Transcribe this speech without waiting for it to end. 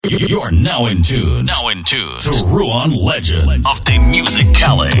You're now in tune to Ruan Legend of the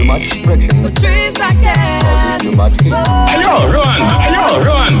Musicale. Too much friction. The trees like that. Too much heat. Ayo, Ruan! Ayo,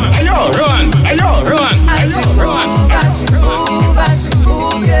 Ruan! Ayo, Ruan! Ayo, Ruan! Ayo, Ruan! As you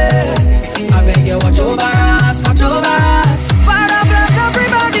move, yeah. I beg you, watch over us, watch over us. Father bless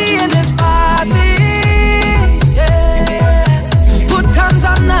everybody in this party, yeah. Put hands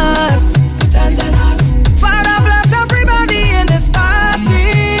on us, put hands on us. Father bless everybody in this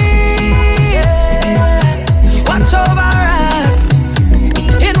party, yeah. Watch over us.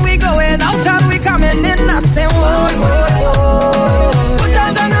 In we going out and we coming in. I say, whoa, whoa, whoa. Put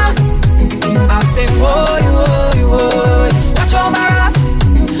hands on us. I say, whoa, whoa, whoa. Watch over us.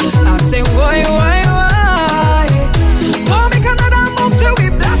 I say, whoa, whoa, whoa. Don't make another move till we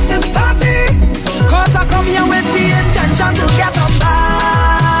blast this party. Cause I come here with the intention to get on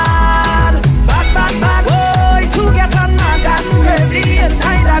bad. Bad, bad, bad. Whoa, to get on mad and crazy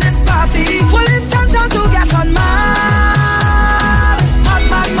inside of this party. Full intention to get on mad. Mad,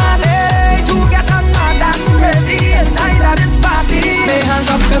 mad, mad. Hey, to get on mad and crazy inside of this party. Lay hands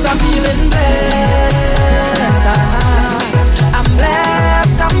up cause I'm feeling blessed. I'm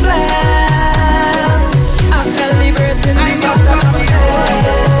blessed, I'm blessed. I'm celebrating the fact that I'm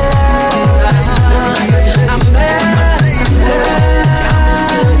blessed. I'm blessed.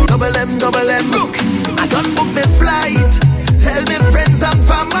 Double M, look, I done book me flight. Tell me friends and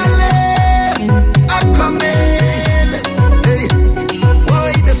family are coming. Hey,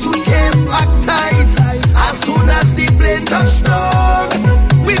 boy, the suitcase packed tight. As soon as the plane touch down,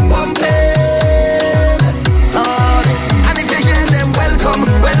 we pumping. And if you hear them, welcome,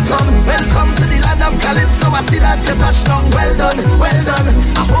 welcome, welcome to the land of Calypso. I see that you touch down, well done, well done.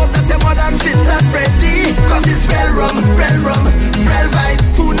 I hope that you're more than fit and ready. Cause it's real rum, real vibe.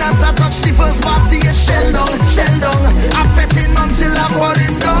 Soon as I touch the first party, it's shell down. I'm fetting until I'm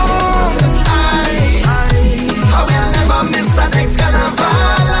falling down. I will never miss the next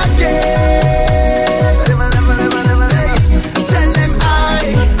carnival again. Never. Tell them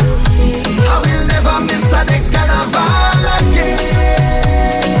I will never miss the next carnival again.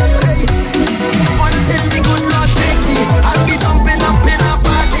 Until the good Lord take me, I'll be jumping up in a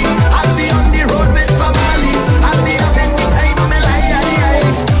party. I'll be on the road with family. I'll be having the time of my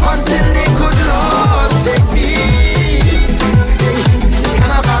life. Until the good Lord take me. It's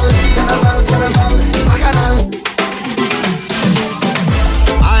carnival, bacchanal.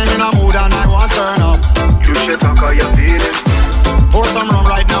 I'm in a mood and I want to turn up. You should talk how you feeling. Pour some rum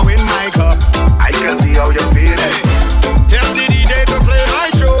right now in my cup. I can see how you feeling. Tell the DJ to play my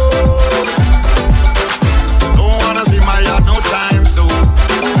show. Don't wanna see my yard no time soon.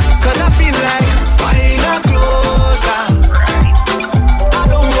 Cause I feel like buying a closer. I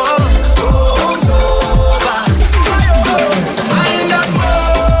don't want to go home sober. I'm in that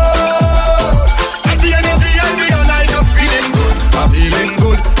mood. I see energy and me and I just feeling good. I'm feeling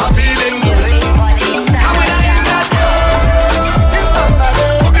good. And when I in that mood,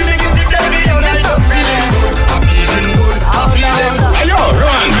 fucking negative day, me and I just feeling good. I'm feeling good. Ayo,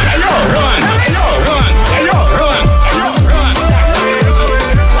 Ruan! Ayo, Ruan! Ayo, Ruan! Ayo, Ruan! Ayo, Ruan!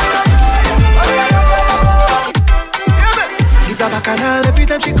 It's a bacchanal every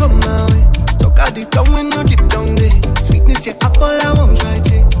time she come my way. Talk at the tongue when you deep down there. Sweetness, yeah, apple, I won't try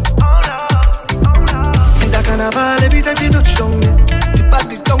to. It's a carnival every time she touch down there. Tip at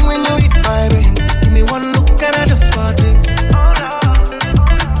the tongue when you hit my brain. Give me one look and I just want this.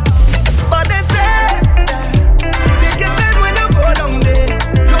 But they say, take your time when you go down there.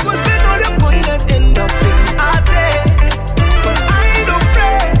 You must spend all your coin and end up in a day. But I don't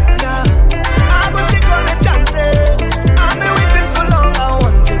play, nah. I go take all the chances. I've been waiting so long, I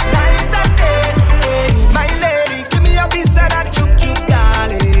want it night and day. Hey, my lady, give me a piece of that chup chup,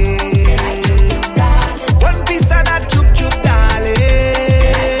 darling. One piece of that chup chup, darling.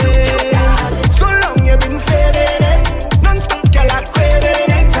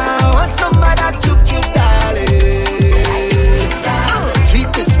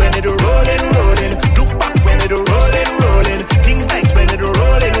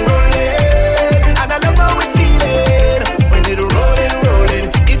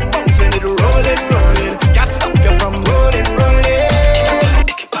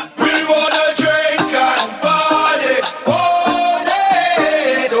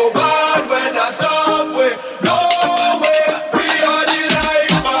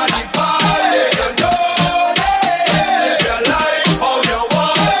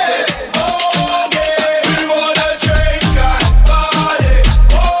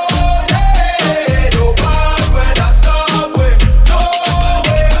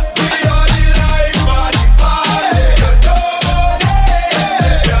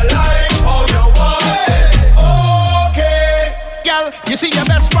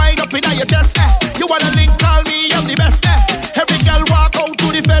 up in your chest. You wanna link, call me, I'm the best. Every girl walk out to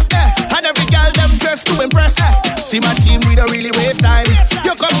the fed, and every girl them dress to impress. See my team, we don't really waste time.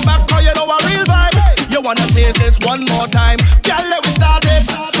 You come back, cause you know a real vibe. You wanna taste this one more time, girl, let me start it.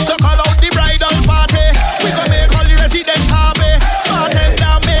 So call out the bridal party. We gon' make all the residents happy. Party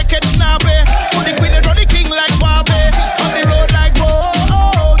now, make it snappy. Put the queen and the king like Barbie. On the road like whoa,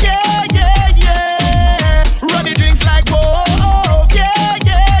 oh, yeah, yeah, yeah. Run the drinks like whoa, oh, yeah,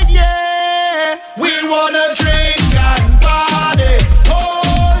 yeah, yeah. We wanna drink and party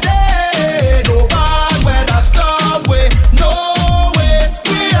all day. No bad weather stop way, no way.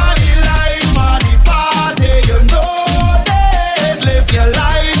 We are the life of the party, you know this. Live your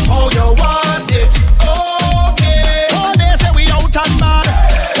life how you want it, okay. All day say we out and mad.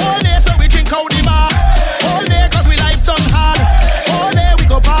 All day say we drink out the bar. All day cause we life done hard. All day we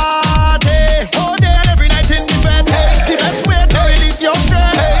go party. All day and every night in the bed. The best way to release your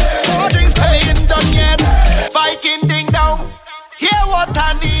stress. More drinks ain't done yet. Viking ding dong. Hear what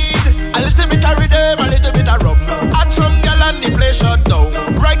I need. A little bit of rhythm, a little bit of rum. Add some gal and the place shut down.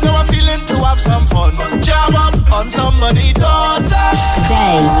 Right now I'm feeling to have some fun. Jam up on somebody's daughter.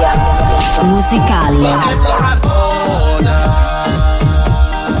 Day musicale.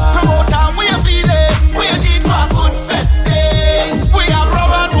 Promoter, we are feeling. We are need for a good fete day. We are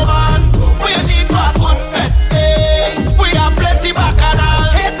rum and woman. We are need for a good fete day. We are plenty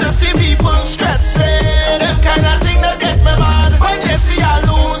bacchanal. Hate to see people stressing. Them kind of thing that get me mad. When they see I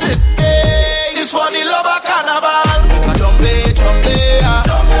lose it, it's for the love of carnival. It's a jumble, jumble,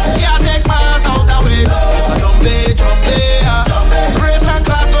 yeah, take my ass out the way. It's a jumble, jumble, grace and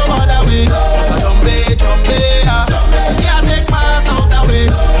class no other way. It's a jumble, jumble, yeah, take my ass out the way.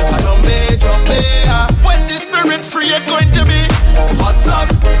 It's a jumble, jumble, when the spirit free it's going to be hot sun,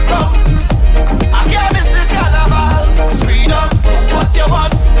 rum. I can't miss this carnival. Freedom, do what you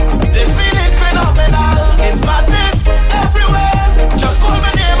want. This feeling phenomenal. It's madness everywhere. Just call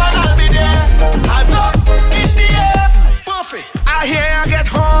my name and I'll be there. Hands up in the air. Perfect. I hear I get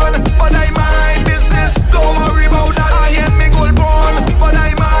horn, but I mind business. Don't worry about that. I hear me gold born, but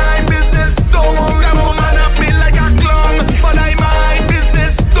I mind business. Don't worry about man of me like a clown, but I mind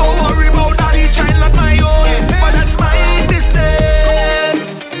business. Don't worry about that. Each child not my own, but that's my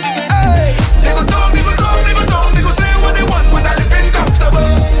business. Hey, they go talk, they go talk, they go talk, they go say what they want, but I live in comfortable.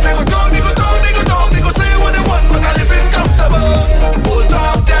 They go talk, they go talk, they go talk, they go say what they want, but I live in comfortable. Bull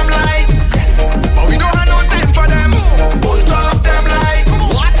talk them like yes, but we don't have no time for them. Bull talk them like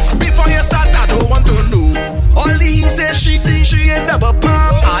what? Before you start, I don't want to know. All the he says, she ain't double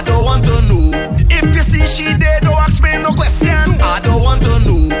palm. I don't want to know. If you see she dead, don't ask me no question. I don't want to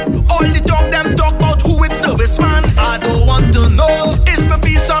know. All the talk them talk about who it's serviceman. I don't want to know. It's my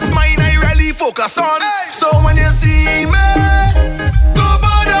peace of mind I really focus on. So when you see me, go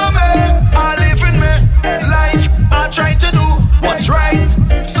bother me. I live in me life. I try to do what's right.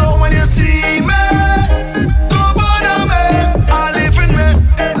 So when you see me, go bother me. I live in me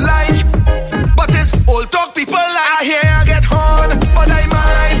life. But it's old talk people like I hear I get horn, but I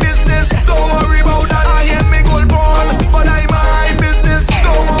mind business. Don't worry about that. I hear me gold born, but I mind business.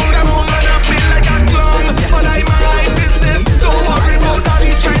 Don't worry about man I feel like a clown, but I mind business. Don't worry about that.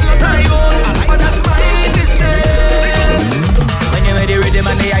 Each child not my own, but that's my business. When you hear the rhythm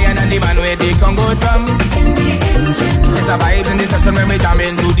and the iron and the man where they can go from. It's a vibes in the session when we jam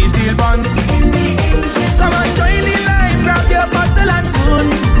into the steel band. Come on, join the line, grab your bottle and spoon.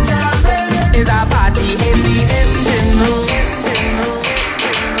 It's a party in the engine room.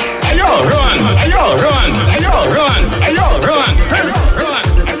 Ayo, run! Ayo, run! Ayo, run! Ayo, run! Run!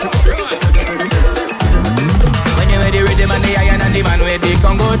 When you hear the rhythm and the iron and the man where they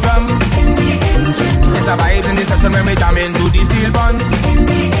can go from. It's a vibes in the session when we jam into the steel band.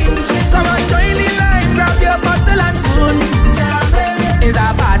 Come on, join the line, grab your bottle and spoon. It's a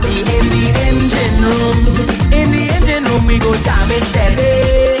party in the engine room. In the engine room we go jam it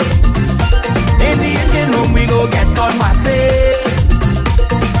steady. In the engine room we go get on massive.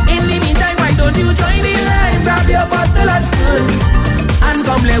 In the meantime, why don't you join the line, grab your bottle and spoon, and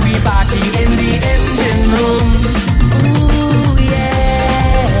come let we party in the engine room. Ooh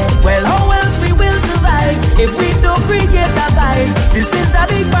yeah. Well, how else we will survive if we don't create a vibe? This is a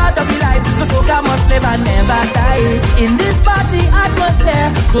big part of the life, so soca must live and never die. In this party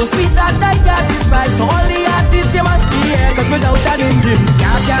atmosphere, so sweet that I got this vibe. So all the artists you must be here, cause without an engine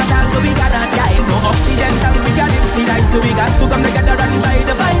can't dance, so we gotta dive. No oxygen tank, we got empty life, so we got to come together and try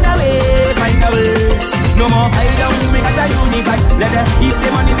to find a way. No more fight down, we gotta unify. Let them keep the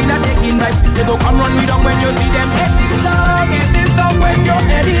money, we not taking right. They go come run me down when you see them. Get this song when you're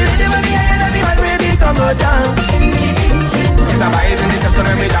ready. Ready when the iron and the man ready to go down. It's a vibe in the session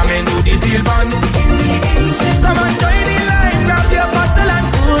when we jam in.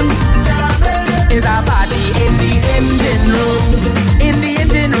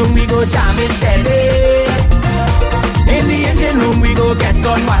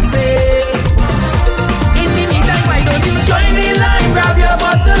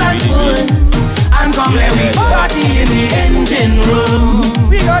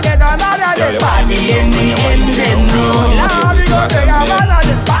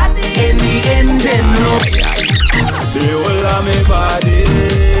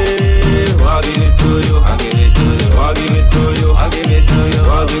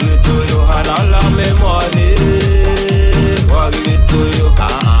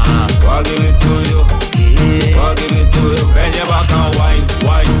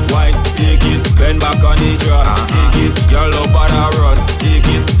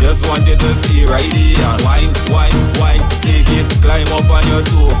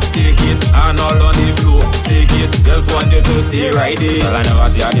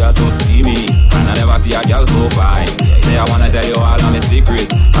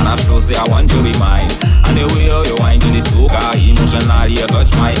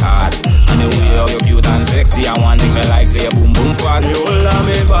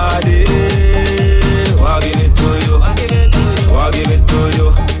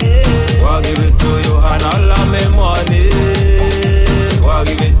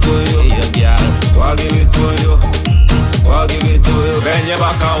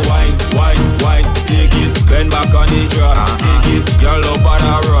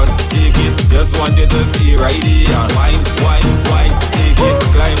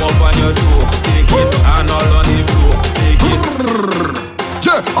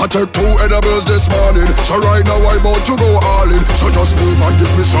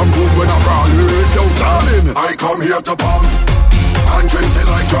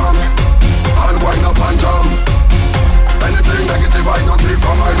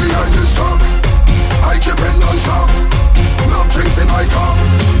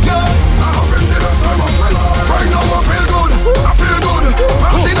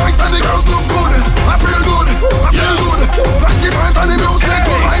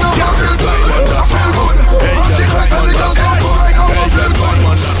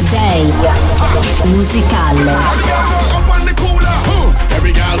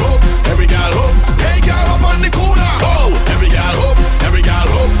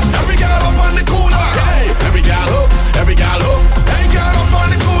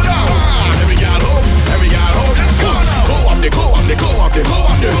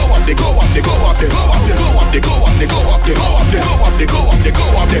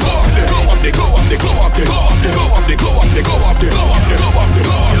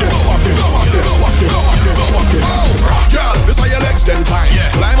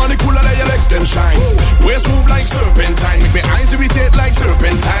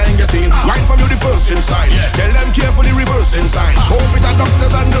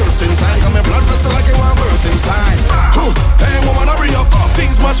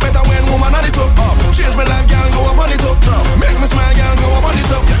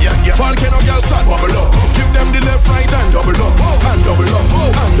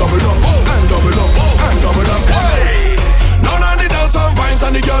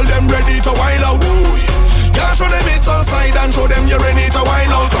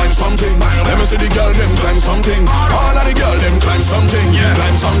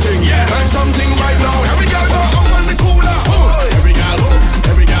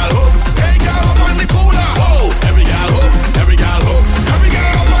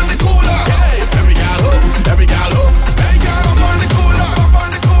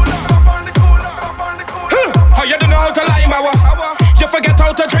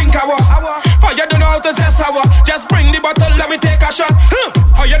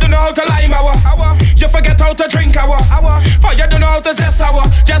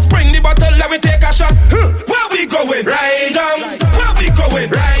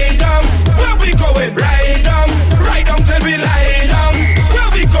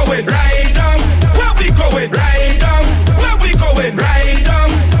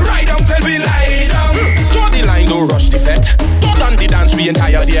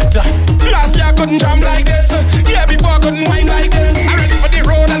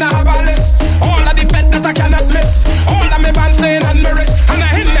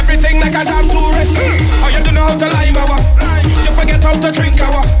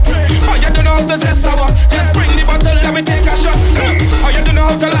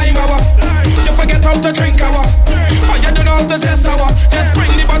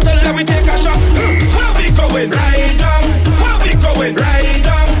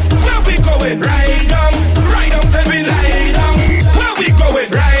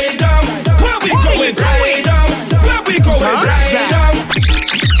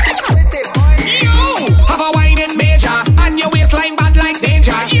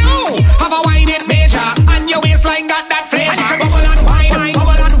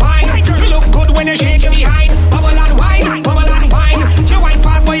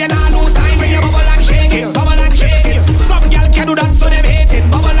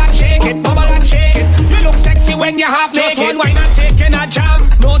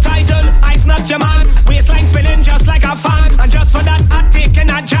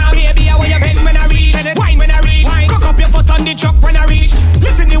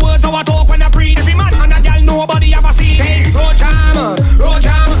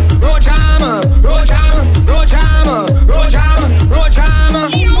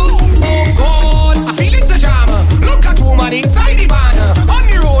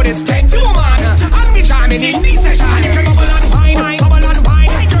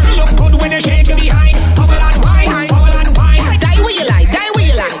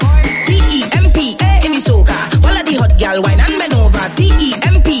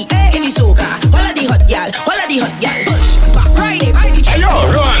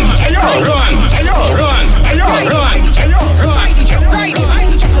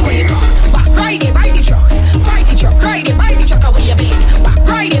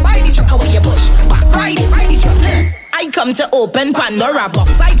 open Pandora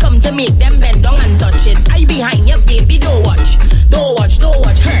box. I come to make them bend down and touch it. I behind you, baby, don't watch.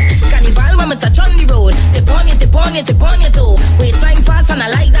 Carnival when me touch on the road. Tip on you, tip on you, tip on your toe. Waistline fast and I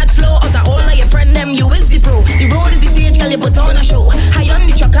like that flow. Out of all of your friend them, you is the pro. The road is the stage, girl, you put on a show. High on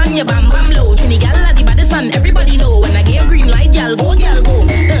the truck and you bam bam low. Trini gal at the baddest and everybody know. When I get a green light, gal go, gal go.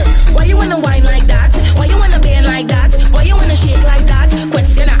 Why you wanna whine like that? Why you wanna bend like that? Why you wanna shake like that?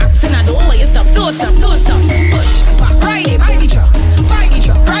 Question I ask and I don't. Why you stop? Don't stop, don't stop. Push back, ride it, by the truck, by the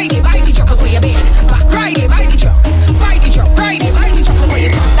truck, ride it, by the truck. Look where you been. Back, ride it, by the truck, by the truck, ride it, by the truck. Look where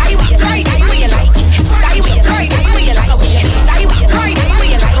you been. Die where you ride, die where you like it. Die where you ride, die where you like it. Die where you ride, die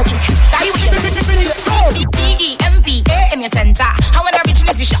where you like it. Die where you T-E-M-P-A in your center. How when I reach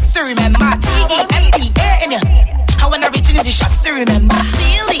is the shots to remember. T-E-M-P-A in your. How when I reach is the shots to remember.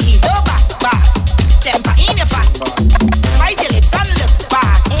 Feel the heat, go back, back. Temper in your fat. Bite your lips and look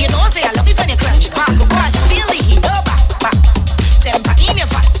back. You know say I love it when you clutch back. Go on, feel the heat, go back, back. Temper in your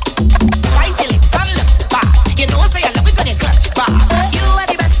fat. Bite your lips and look back. You know say I love it when you clutch back. You are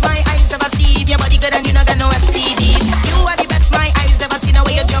the best my eyes ever seen. Your body good and you not got no STDs. You are the best my eyes ever seen. The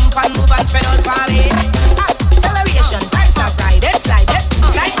way you jump and move and spread out far away. Acceleration, time stop, ride it, slide it.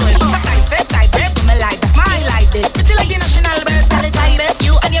 Side good, side fit, tight grip. Me like that, smile like this. Pretty like the national birds, call it ibis.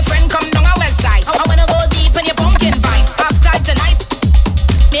 You and your friend come down our west side. I wanna go deep in your pumpkin vine. After tonight,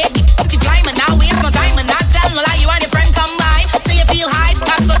 make the empty fly. Man, now waste no time. And not tell no lie. You and your friend come by. Say you feel high,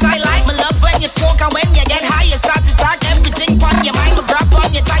 that's what I like. Me love when you smoke and when you get high, you start to talk everything on your mind. We grab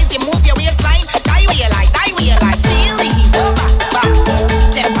on your thighs, you move your waistline. Die where you like, die where you like. Feel the heat, go back, back.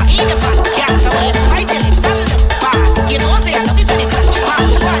 Temper in your fat, can't away. Bite your lips and look back. You know say I love it when you clutch back.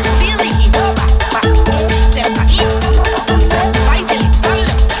 Feel the heat, go back, back. Temper in, bite your lips and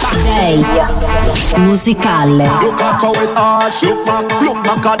look back. Day musicale. Look at how it arch. Look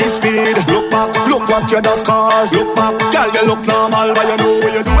back at the speed. Look back, look what you does cause. Look back, girl, you look normal, but you know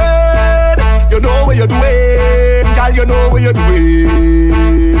what you're doing. You know what you're doing, girl, you know what you're doing.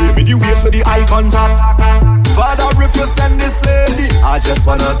 Give me the waist with the eye contact. Father, if you send this lady, I just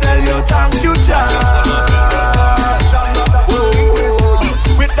wanna tell you thank you, Jah.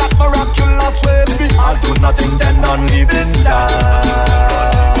 With that miraculous waist, me, I'll do not intend on leaving that.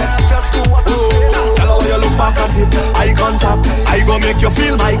 Just do what I say. Tell how you look back at it, eye contact. I go make you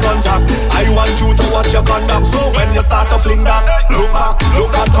feel my contact. I want you to watch your conduct. So when you start to fling that, look back,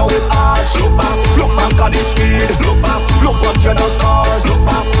 look at how it arch. Look back at the speed. Look back, look what you just cause. Look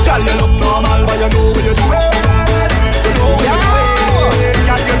back, girl, you look normal, but you know what you're doing. You know what you're doing,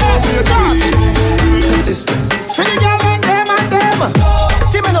 girl, you know what you're doing. Persistent. For the girl and them.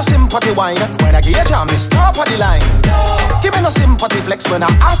 Give me no sympathy wine. When I get a jam, me stop at the line. Give me no sympathy flex when I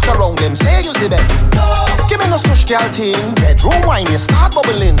ask around them, say you's the best. Give me no stush girl thing, bedroom wine, you start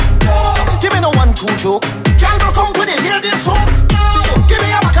bubbling. Give me no 1-2 joke, girl go come when you hear this hook. Give me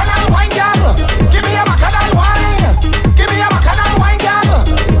a bacchanal wine, girl. Give me a bacchanal wine. Give me a bacchanal wine, girl.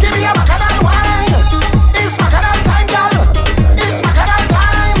 Give me a bacchanal wine. It's bacchanal time, girl. It's bacchanal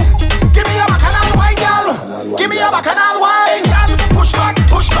time. Give me a bacchanal wine, girl. Give me a bacchanal wine, girl. Push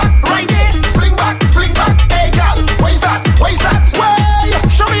back, right there. Fling back, hey, girl. Where's that? Way.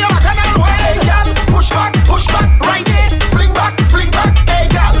 Show me a bacchanal way, girl. Push back, right there. Fling back, hey,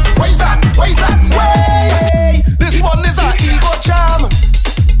 girl. Where's that? Way. This one is a ego jam.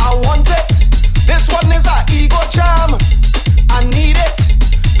 I want it.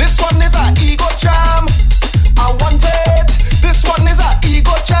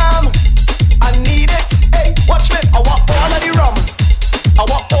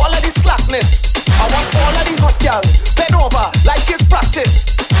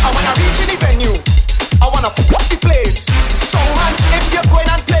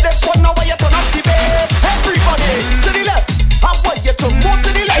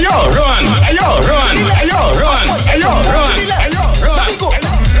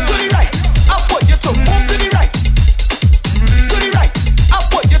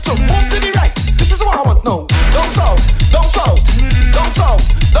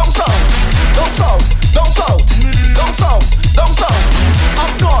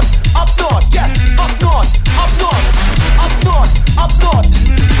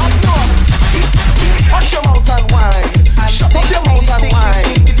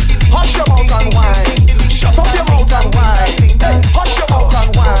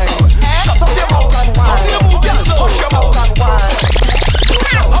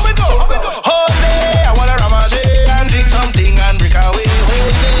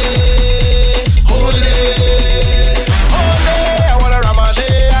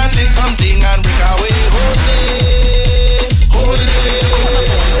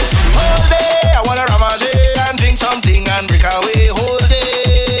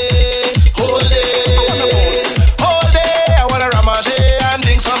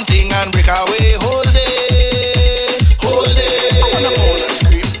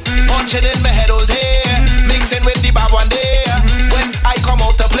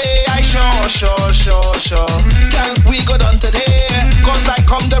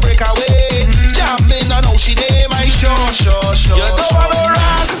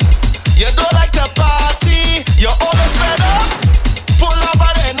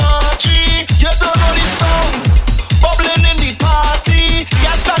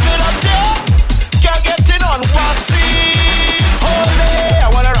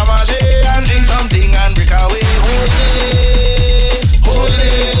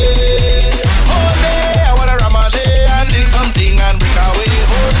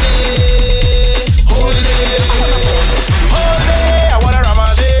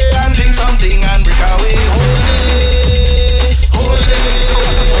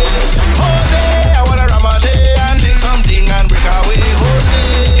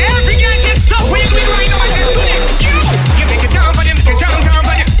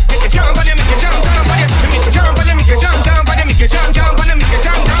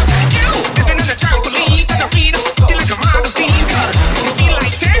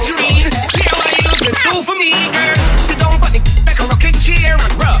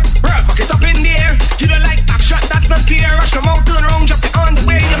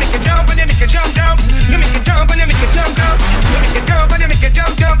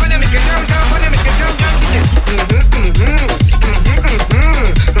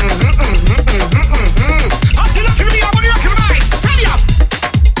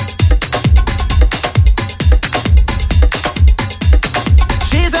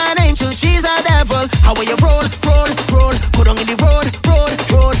 angel, she's a devil. How will you roll, roll, roll? Put on in the road, road,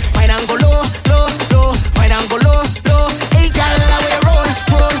 road. Wine and go low, low, low. Wine and go low, low. Hey, girl, how will you roll,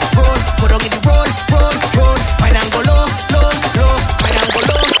 roll, roll? Put on in the road, road, road. Wine and go low, low, low. Wine and go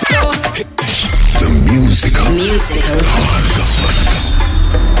low, low. The musical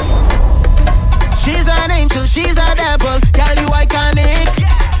She's an angel, she's a devil. Girl, you iconic.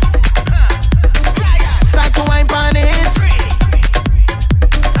 Start to wine on it.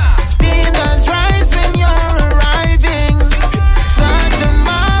 Steam does rise when you're arriving. Such a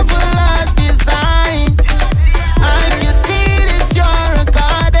marvelous design. I can see that you're a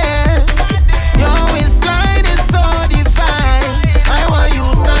goddess. Your waistline is so divine. I want you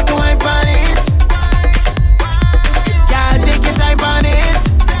to start to wine on it. Yeah, take your time on it.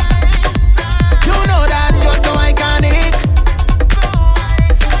 You know that you're so iconic.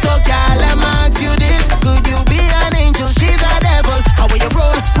 So girl, let me ask you this. Could you be an angel? She's a devil. How will you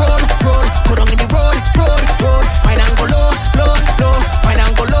roll, roll, roll? Put on in the road, road, road. Wine and go low, low, low. Wine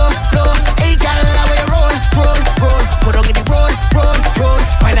and go low, low. Hey girl, how will you roll, roll, roll? Put on in the road, road, road.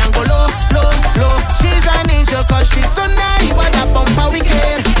 Wine and go low, low, low. She's an angel 'cause she's so nice. But that bumper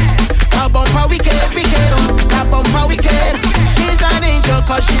wicked. That bumper wicked, wicked. That bumper wicked. She's an angel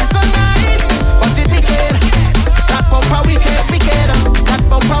 'cause she's so nice. But it wicked. That bumper wicked, wicked. That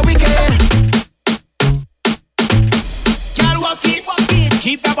bumper wicked. Can't walk it,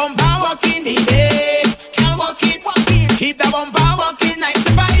 keep the bumper walking the day. Can't walk it, keep the bumper walking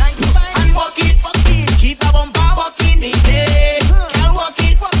 95. And walk it, keep the bumper walking the day. Can't walk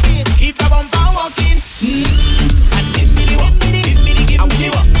it, keep the bumper walking. And give me the walk, give me the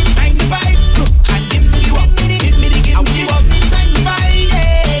 95. And give me the walk, give me the 95.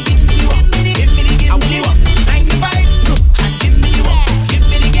 Yeah, give me the walk, give me the 95. And give me the walk, give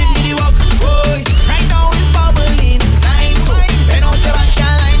me the walk. Boy, right now it's bubbling time, so bend out your back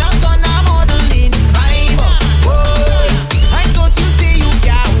and line out on a modeling vibe. Boy, I thought you say you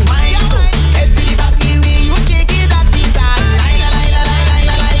can't wine, so head to the back the way you shake it, that is a lie.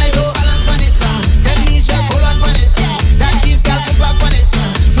 So balance on it, tell me just hold on on it. That cheese girl push back on it,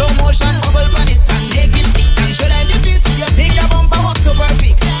 slow motion bubble on it, and make it stick. And should I lift it? Make the bumper walk so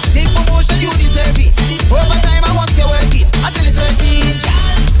perfect. Take promotion, you deserve it. Over time I want to work it until it's 13.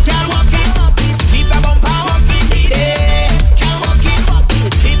 Can't walk it, keep the bumper walking the day. Can't walk it,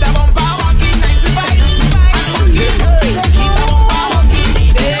 keep the bumper walking 95. And walk it, keep the bumper walking the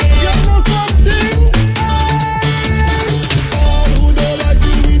day. You know something? All who don't like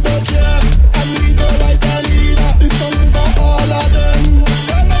me, we don't care. And we don't like Anita. This song is for all of them.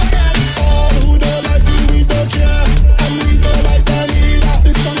 All who don't like me, we don't care. And we don't like Anita.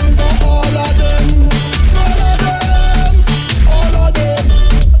 This song is for all of them. All of them. All of them.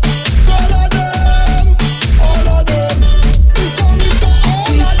 All of them. All of them. This song is for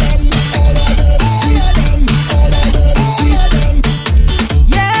all of them. All of them. All of them. All of them.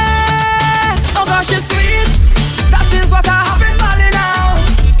 Yeah, oh gosh, it's sweet. That is what I have him balling out.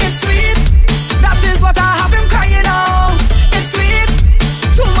 It's sweet. That is what I have him crying out. It's sweet.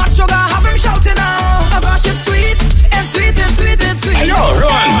 Too much sugar, have him shouting out. Oh gosh, it's sweet. It's sweet, it's sweet, it's sweet. Hey yo,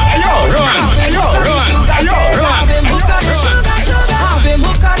 run! Hey yo, run! Hey yo, run! Hey yo, run! Have him hooked on the sugar, sugar. Have him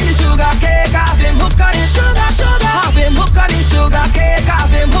hooked on the sugar cake. Have him hooked on the sugar, sugar. Have him hooked on the sugar cake.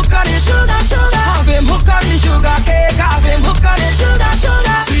 Have him hooked on the sugar, sugar. Have him hooked on the sugar cake. Have him hooked on the sugar,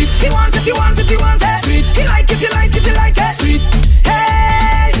 sugar. Sweet. He want it, he want it, he want it. Sweet. He like it, he like it, he like it. Sweet.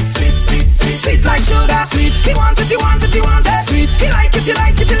 Hey. Sweet, sweet, sweet, sweet like sugar. Sweet. He want it, he want it, he want it. Sweet. He like it, he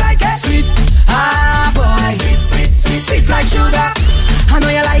like it, he like it. Sweet. Ah boy. Sweet, sweet, sweet, sweet like sugar. I know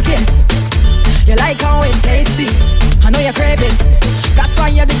you like it. You like how it tasty. I know you crave it. That's why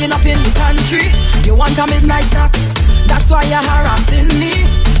you're digging up in the country. You want a midnight snack. That's why you're harassing me.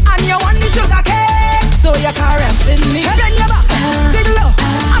 And you want the sugar cake, so you're caressing me. Bend your back, dig low.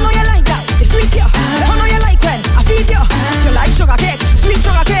 I know you like that. It's sweet, yo. I know you like when I feed you. You like sugar cake, sweet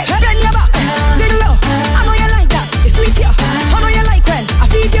sugar cake. Bend your back, dig low. I know you like that. It's sweet, yo. I know you like when I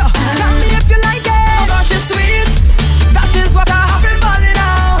feed you. Tell me if you like it. Oh gosh, it's sweet. That is what I have been balling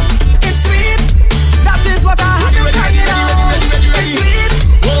out. It's sweet. That is what I have been crying out. It's sweet.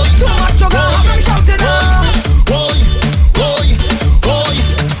 Too much sugar, have been shouting out. Boy, boy, boy.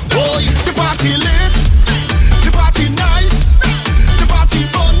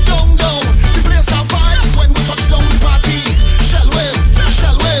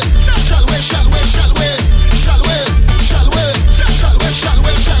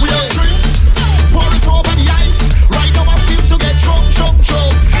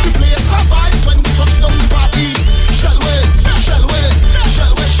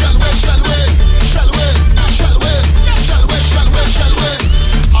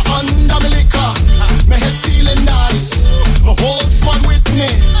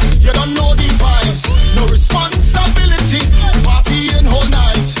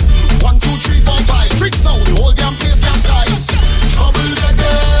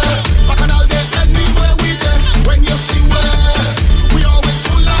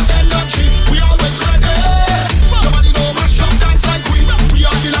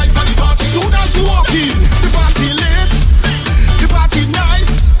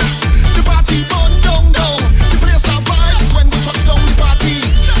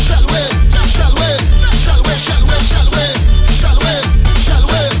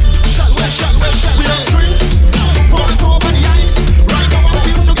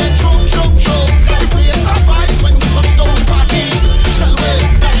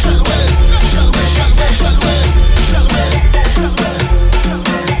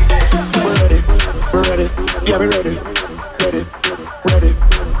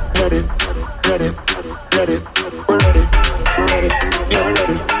 ready, ready, ready, we're ready, yeah we're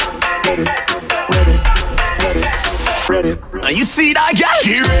ready, ready, ready, ready, ready. Now you see that girl?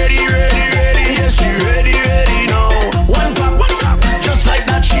 She ready, ready, ready, yeah she ready, ready now. One clap, just like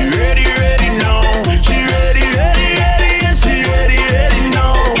that. She ready, ready now. She ready, ready, ready, yeah she ready, ready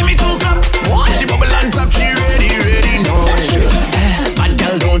now. Give me two clap, one. She bubble on top. She ready, ready now. Bad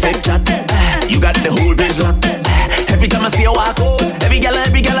girl don't take chat. You got the whole place locked. Every time I see you walk out, every girl I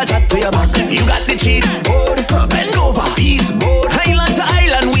chat to your back. You got the cheat code, bend over, beast mode. Island to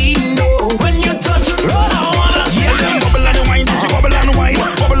island, we know. When you touch road, I wanna see them bubble and wine. She bubble and wine,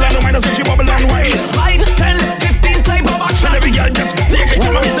 bubble and wine. I say she bubble and wine. It's 5, 10, 15 type of action. Every girl just take it.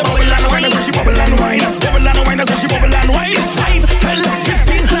 Come on, say bubble and wine. I say she bubble and wine, bubble and wine. I say she bubble and wine. It's 5, 10,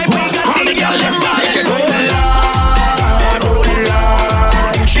 15 type of action. Every girl just take it. Oh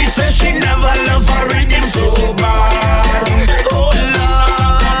Lord, she says she never loved her rhythm so bad.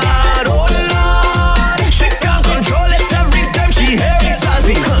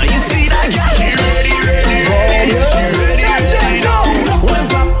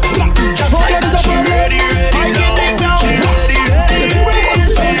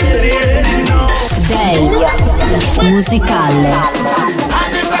 Musicale.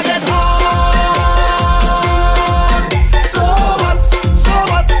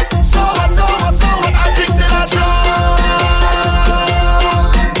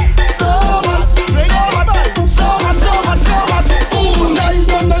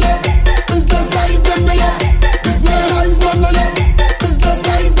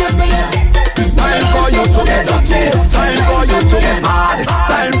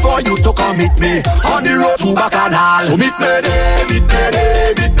 Meet me on the road to Bacchanal. So meet me there, meet me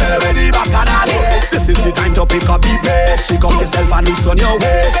there, meet me where the Bacchanal is. This is the time to pick up the pace. Shake up yourself and loosen your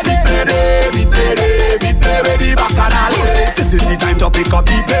waist. Meet me there, meet me there, meet me where the Bacchanal is. This is the time to pick up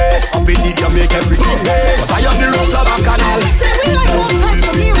the pace. Up in the air, make everything bass. 'Cause I am the road to Bacchanal. Say we like all types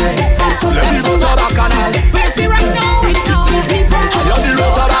of music. So let me go to Bacchanal. We're see right now, people. I am the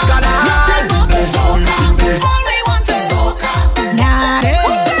road to Bacchanal. Nothing but the soca. All we want is soca. Nah,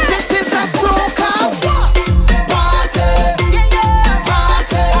 this is a soca party. Yeah,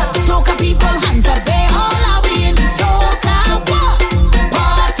 party. Soca people, hands up there. All are we in the soca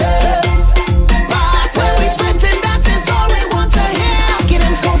party? When we fretting, that is all we want to hear. Get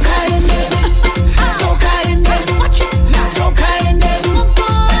them soca in there, soca in there, soca in there,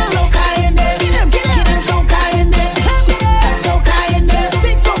 soca in there. Get them soca in there, soca in there.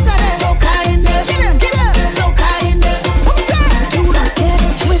 Take soca there, soca in there. Get them soca in there. Do not get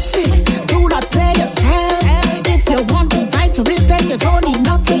it twisted. Do not play yourself. If you want to fight to risk, then you don't need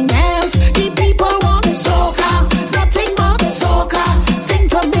nothing else. The people want soca, nothing but soca. Think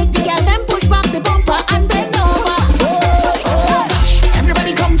to make the girl them push back the bumper and bend over. Oh gosh,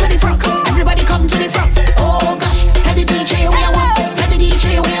 everybody come to the front. Everybody come to the front. Oh gosh, tell the DJ where I want. Tell the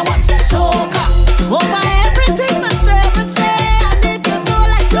DJ where I want. Soca over everything, me say. And if you don't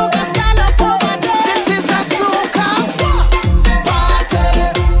like soca, stand up over there. This is a soca party.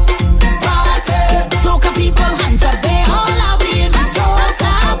 Soca people, hands up there. All are we in the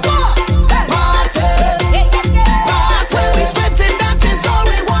soca party? When we fretting, that is all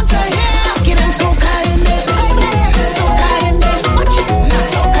we want to hear. Get them soca in there, soca in there,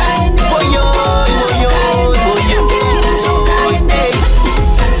 soca in there. Get them soca in there,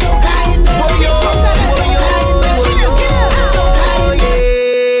 soca in there. Get soca in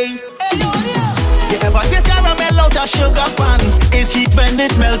You ever taste caramel out of sugar pan? It's heat when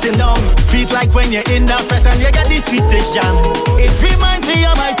it melting down. Feels like when you're in the fret and you get the sweetest jam. It reminds me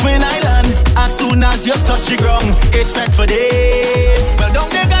of my twin island. As soon as you touch the ground, it's fed for days. Well, down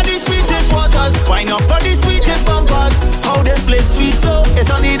there got the sweetest waters. Wine up for the sweetest bumpers. How this place sweet so, it's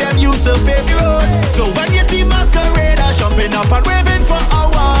only them used to pave the road. So when you see masqueraders jumping up and waving for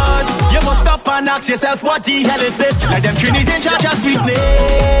hours, you must stop and ask yourself, what the hell is this? Like them Trinities in charge of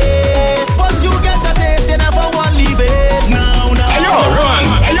sweetness. Once you get the taste, you never want to leave it. Now, Hey yo, run!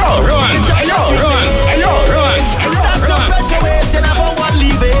 Hey yo, run! Hey yo, run! Hey yo, run! Start to put your waist, you never want to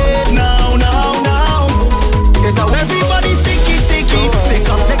leave it. Now. It's how everybody sticky. Stick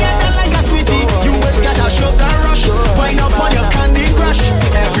up together like a sweetie. You will get a sugar rush. Wind up on your Candy Crush.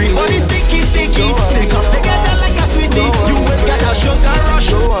 Everybody sticky. Stick up together like a sweetie. You will get a sugar rush.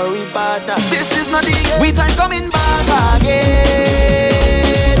 Don't worry about that. This is not the end. We time coming back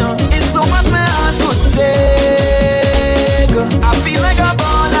again. It's so much my heart to take. I feel like I'm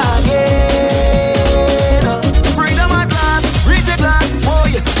born again. Freedom at last, reach the glass. Oh,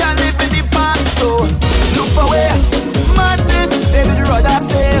 you can't live in the past. So look for where madness, baby, the road I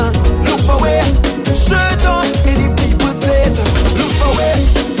sail. Look for where shirt on in the people place. Look for where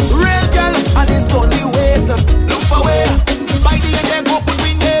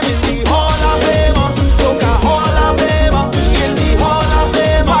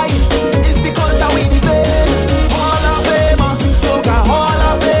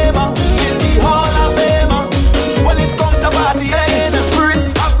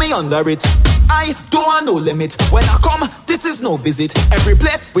under it. I don't want no limit. When I come, this is no visit. Every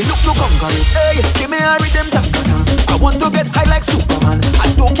place we look to conquer it. Hey, give me a rhythm, ta-ta-ta. I want to get high like Superman.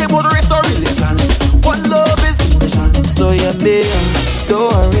 I don't care about race or religion. One love is the mission. So yeah, babe, don't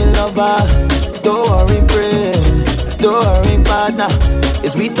worry, lover. Don't worry, friend. Don't worry, partner.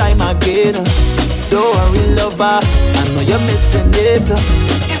 It's me time again. Don't worry, lover. I know you're missing it.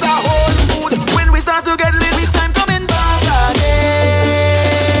 It's a whole mood when we start to get lit. Time coming back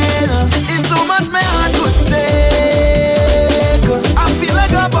again. It's so much my heart could take. I feel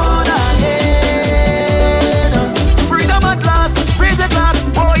like I'm born again. Freedom at last, raise a glass.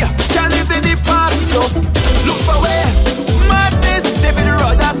 Oh yeah, can't live in the past. So look for where madness, David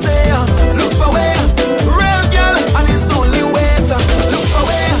Rhoda say. Look for where real girl and it's only ways. Look for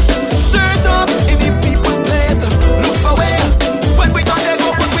where shirt off in the people place. Look for where when we done they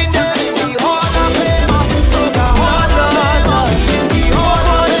go put we down in the hall of fame. So the hall of fame in the hall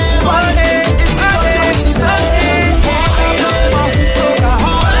of fame. It's the culture we design. So the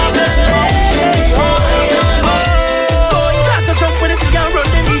hall of fame in the hall of fame. Oh, you got to jump when it's young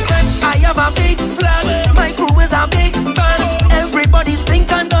running defense. I have a big flag. My crew is a big band. Everybody's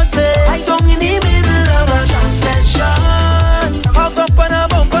thinking dirty. I don't in the middle of a jam session. Hug up on a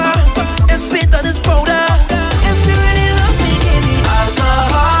bumper. It's spit on his powder. If you really love me, give me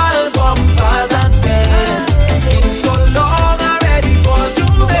alcohol, bumpers and fans. It's been so long, I'm ready for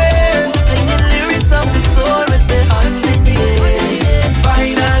 2 days. Singing lyrics of the soul with the hands in the air.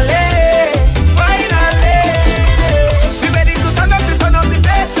 Finally, we ready to turn up the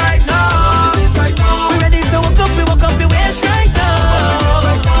bass right now. We ready to walk up the waist right now.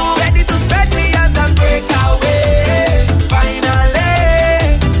 Ready to spread the hands and break away. Finally.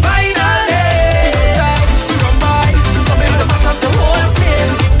 Run by, come in to mash up the whole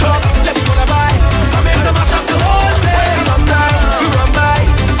place. Club, let's go to buy. Come in to mash up the whole place. Sometime we run by,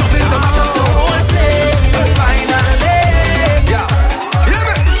 come in to mash up the whole place. Finally. Yeah, hear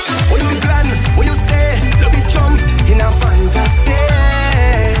me? What you plan? What you say? Let me jump in a fantasy.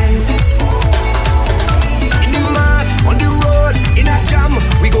 In the mass, on the road, in a jam,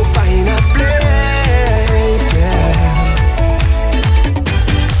 we go find a place. Yeah.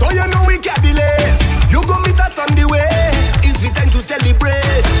 So you know we can't delay. You go meet us on the way. It's we time to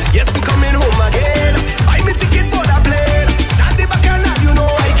celebrate. Yes, we coming home again. Buy me ticket for the plane. Start the bacchanal, you know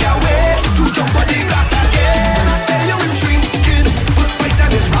I can't wait to jump on the grass again. I tell you it's drinking. First fight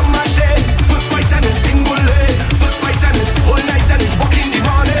and it's rum machine. First fight and it's single leg. First fight and it's all night and it's walk in the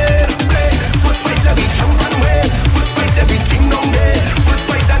morning. Play. First fight let me jump and wait. First fight everything down there. First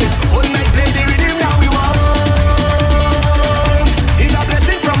fight and it's all night play the rhythm now we want. It's a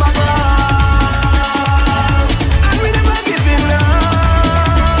blessing from above. And we never giving up.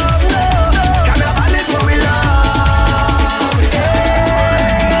 No. Carnival is what we love. Yeah.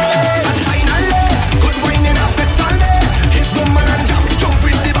 And finally, good wine in a fetale. His woman and jump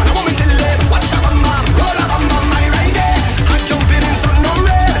with the band. Woman till late. Watch a bamba, roll a bamba, my ride it. And jumping in sun no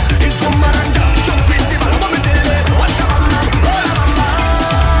red. His woman and jump with the band. Woman till late. Watch a bamba, roll a bamba.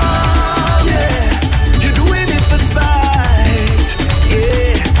 Yeah, you're doing it for spite.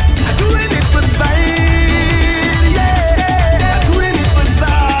 Yeah, I'm doing it for spite. Yeah, I'm doing it for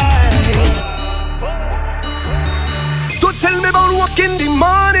spite. Don't tell me about work in the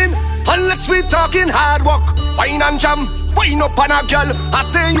morning unless we talking hard work. Wine and jam, wine up on a girl. I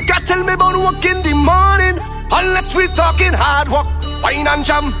say you can't tell me about work in the morning unless we talking hard work. Wine and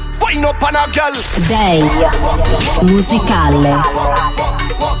jam, wine up on a girl. Day musicale.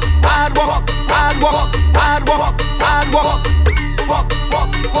 Hard work, hard work, hard work, hard work.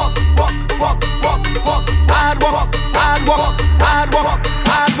 Hard work, hard work, hard work,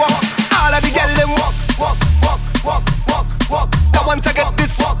 hard work. All of the girls them walk. Don't want to get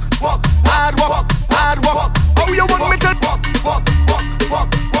this. Hard work, hard work. How you want me to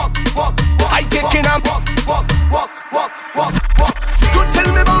I taking a Don't tell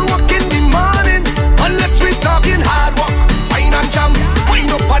me about work in the morning unless we talking hard work. Wine and jam,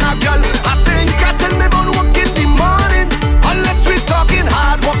 wine up on a girl. I say you can't tell me about work in the morning unless we talking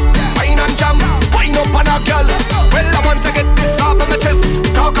hard work. Wine and jam, wine up on a girl. Well, I want to get this off of my chest.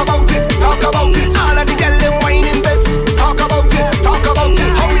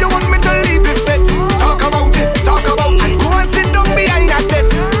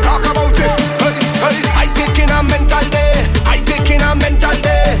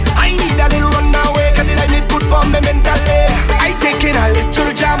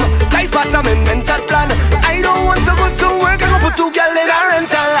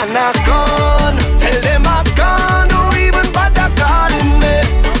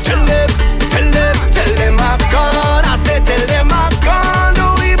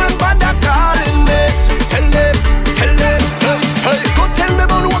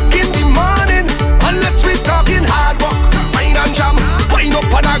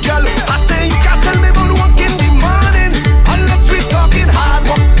 girl. I say you can't tell me about work in the morning unless we talking hard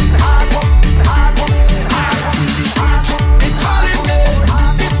work, hard work, hard work, hard work. It calling me,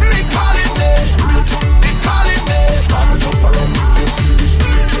 the spirit calling me, it calling me. Start to jump around if you feel the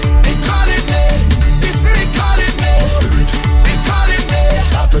spirit. It calling me, the spirit calling me, it calling me.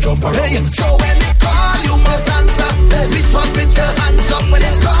 Start to jump around. Hey, so when it call, you must answer. Respond with your hands up. When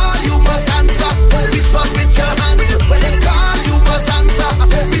it call, you must answer. Respond with your hands up. When it call, you must answer.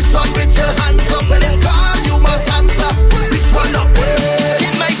 Respond with your hands up. When it call, you must answer. Respond up.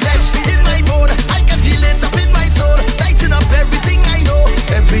 In my flesh, in my bone, I can feel it up in my soul. Lighting up everything I know,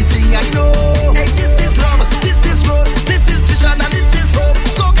 everything I know. Hey, this is love, this is growth, this is vision, and this is hope.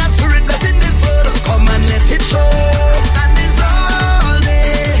 So God's spirit bless in this world. Come and let it show. And it's all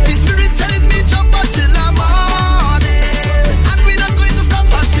day. The spirit telling me jump until I'm morning. And we're not going to stop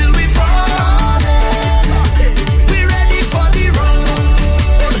until we fall. We're ready for the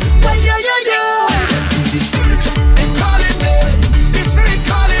road. Well, yeah, yeah, yeah. The spirit, it calling me. The spirit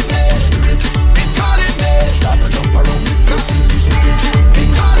calling me. It calling me. Start to jump around if you feel the spirit. It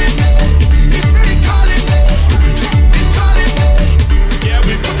calling me. The spirit calling me. It calling me. Yeah,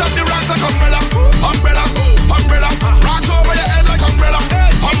 we put up the rocks like umbrella, umbrella, umbrella. Rocks over your head like umbrella,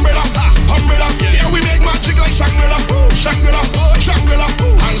 umbrella, umbrella. Yeah, we make magic like Shangri-La, Shangri-La, Shangri-La.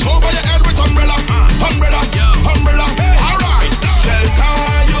 Hands over your head with umbrella, umbrella, umbrella. Alright, shelter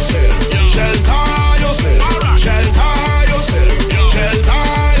yourself, shelter yourself, shelter yourself, shelter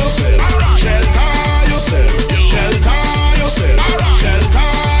yourself, shelter yourself, shelter yourself, shelter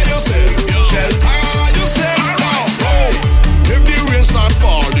yourself, shelter yourself. Now, oh, if the rain start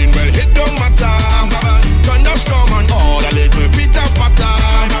falling, well, hit don't matter. Thunders come and all a little pitter patter.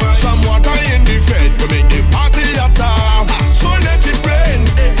 Some water in the fed will make the party hotter. So let it rain,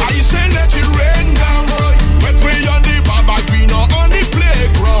 I say let it rain down. Wet we on the baba green or on the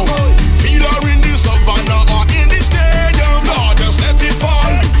playground. Feel her in the savannah or in the stadium. Lord, just let it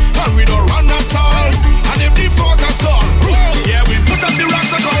fall, and we don't run at all. And if the forecast gone, yeah, we put up the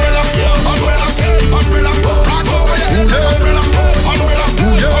rocks like umbrella, umbrella, umbrella. Rocks over your head like umbrella, umbrella,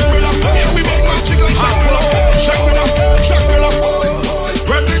 umbrella. Yeah, we make magic like Shangri-La, Shangri-La, Shangri-La.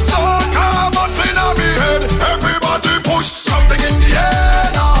 When the sun comes up in my head, everybody push something in the air,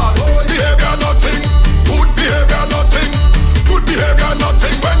 Lord. Behavior nothing, good behavior nothing, good behavior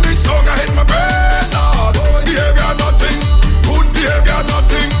nothing. When the sun hit my brain, Lord. Behavior nothing, good behavior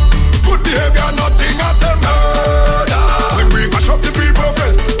nothing, good behavior nothing. I say murder. When we mash up the people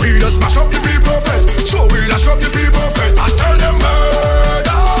fed, we just mash up the people fed. So we lash up the people fed. I tell them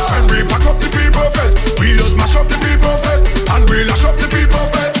murder. When we pack up the people fed, we just mash up the people fed, and we lash up the people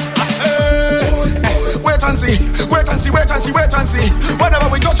fed. I say, wait and see, wait and see, wait and see, wait and see. Whenever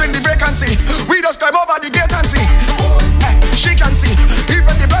we touching the vacancy, we just climb over the gate and see. She can see,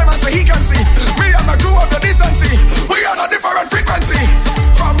 even the blind man say he can see. Me and my crew of the decency, we on a different frequency.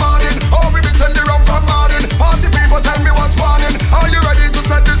 From morning, oh we be turning around from morning. Party people tell me what's morning. Are you ready to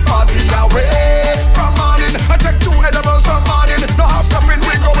set this party away? From morning, I take 2 edibles from morning. No half stopping,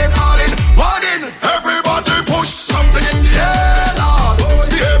 we going all in. Morning, everybody push something in the air, Lord.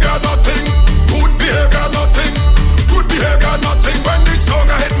 Behavior nothing, good behavior nothing, good behavior nothing. When the sun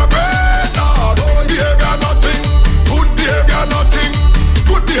hit my brain, Lord. Behavior nothing, good behavior nothing,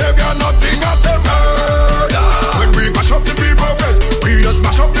 good behavior nothing. I say murder. When we mash up the people fed, we just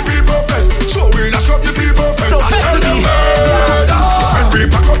mash up the people fed. So we lash up the people fed. I tell them murder. When we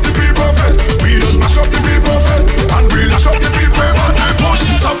pack up the people fed, we just mash up the people fed, and we lash up the people fed. They push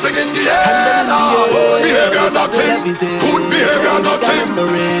something in the air, Lord. Behavior nothing, good behavior nothing,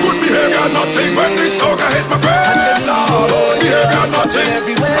 good behavior nothing. When the soca hits my brain, Lord. Behavior nothing,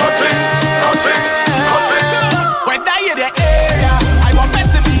 nothing, nothing, nothing. When I hear the area, I want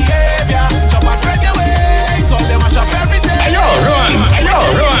better behavior. Jump and spread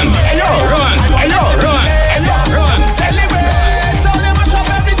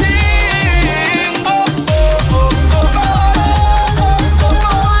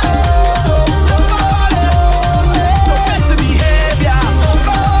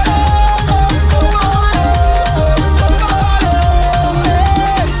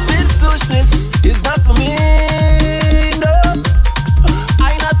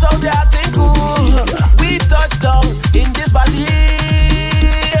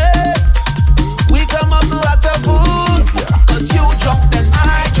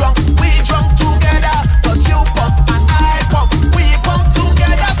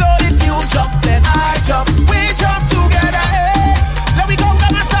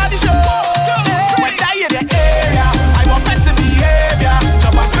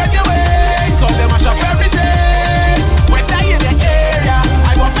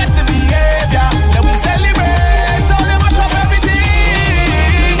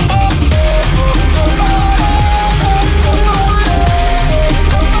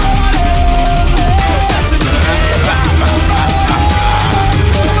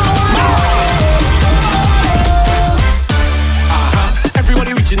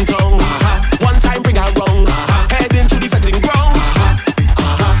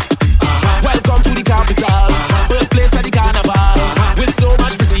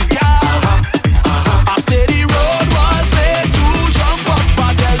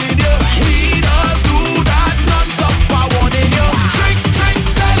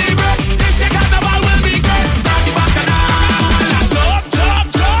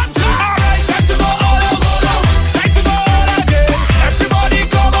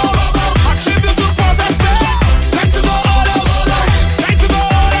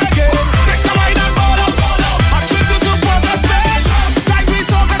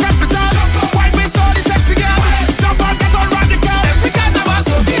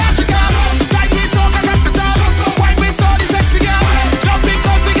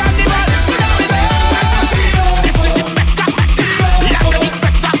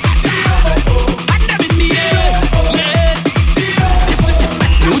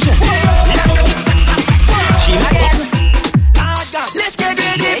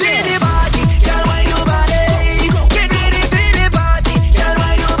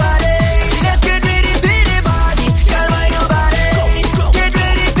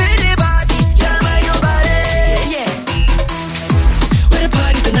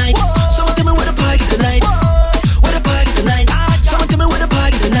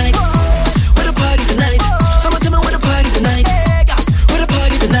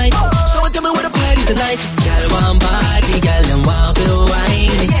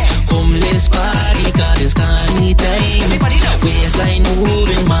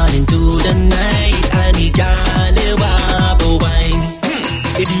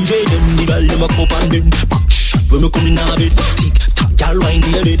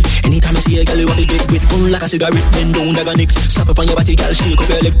burn like a cigarette, bend down like a nix. Stop up on your body, girl, shake up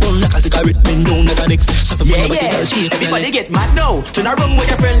your leg, burn like a cigarette, bend down like a nix. Stop up on your body, girl, shake up your leg. Everybody get mad now. Turn around with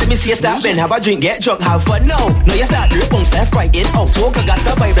your friend, let me see you start bend. Have a drink, get drunk, have fun now. Now you start your bounce left, right, in, out. Soca got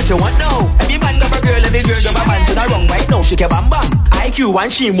a vibe that you want now. Every man love a girl, every girl love a man. Turn around right now, shake your bam bam. IQ one,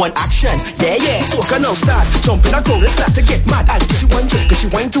 she one action. Yeah, yeah. Soca now start, jump in a crowd, let's start to get mad. And she one drink, cause she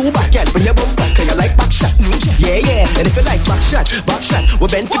wine too back, girl. When you bump back, cause you like back shot. Yeah, yeah. And if you like back shot, we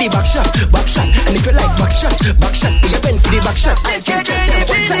bend for the back shot, back shot. And if you like back shot, we bend for the back shot. Let's get ready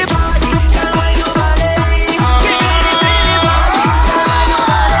for the party. Girl, wine your body. Get ready for the party.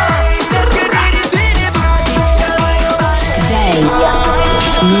 Let's get ready for the party. Girl, wine your body. Day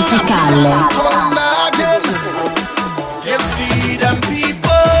musicale. You see them people,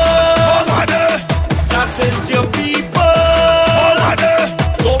 that is your people.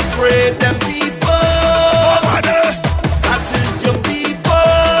 Don't afraid them people, that is your people.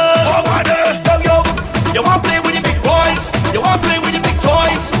 Yo, you wanna play with the big boys? You wanna play with the big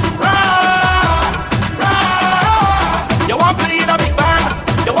toys? Rah, rah. You wanna play in a big band?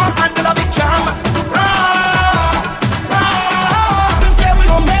 You wanna handle a big jam? Rah, rah. They say we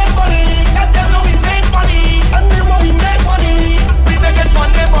gon' make money, let them know we make money. And we want we make money, we making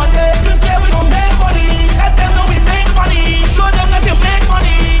money, money. They say we gon' make money, let them know we make money. Show them that you make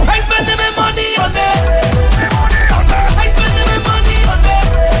money. I spending my money on them. I spending my money on them.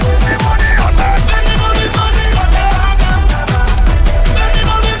 Spending all my money on them. Spending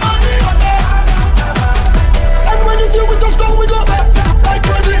all my money on them. And when it's you, we touch down, we go like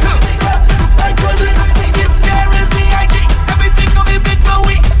crazy, like crazy. This year is the IG. Everything gon' be big for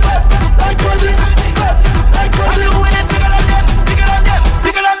we. Like crazy, like crazy. I'm doing it bigger than them, bigger than them,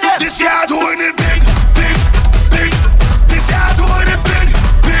 bigger than them. This year doing it big, big, big. This year doing it big,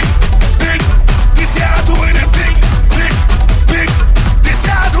 big, big. This year doing it big, big, big. This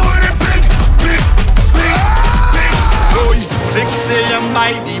year doing it big, big, big, big. Boy, 6 a.m.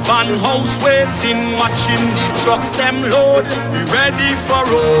 by the van house waiting, watching the trucks them load. We ready for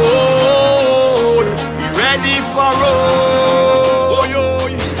road. We ready for road. Oh, yo.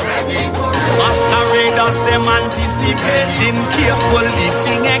 Masqueraders them anticipating, careful the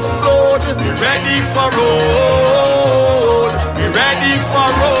thing explode. We ready for road. We ready for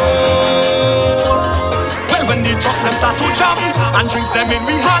road. Well, when the trucks them start to jam and drinks them in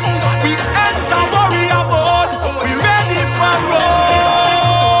we hand, we enter warrior mode. We ready for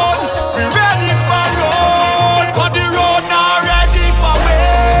road. We ready for road. But the road not ready for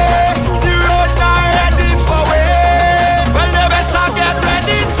way. The road not ready for way. Well, they better get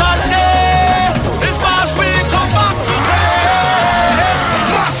ready today. This was we come back today.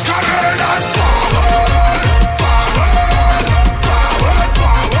 Masqueraders forward, forward, forward,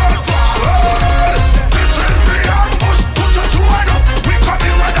 forward, forward. This is the ambush, put your two hand up. We come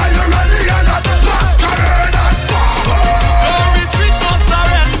in whether you're ready or not. Masqueraders forward. No retreat, no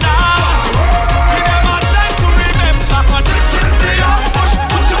surrender. We never time to remember. 'Cause this is the ambush,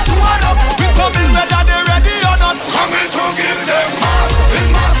 put your two hand up. We come in whether they're ready or not. Coming to give them mass. It's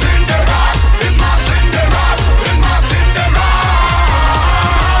mass in the ass. It's mass in the ass. It's mass in the ass.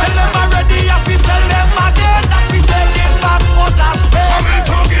 Tell them already, if we tell them again that we taking back what I spent. Coming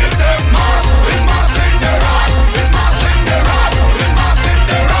to give them mass. It's mass in the ass. It's mass in the ass. It's mass in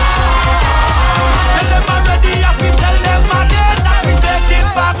the ass. Tell them already, if we tell them again that we taking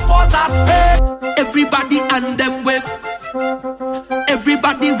back what I spent. Everybody and them with.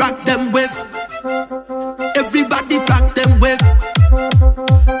 Everybody rock them with. Everybody flag them with.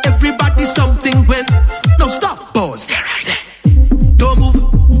 Everybody something with. No stop, pause. Stay right there. Don't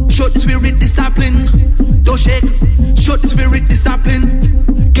move. Show the spirit discipline. Don't shake. Show the spirit discipline.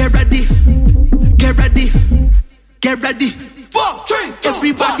 Get ready. Get ready. Get ready. 4, 3, 2,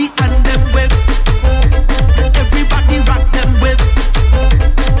 everybody and them with. Everybody rock them with.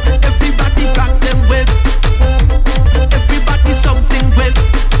 Everybody flag them with. Everybody something with.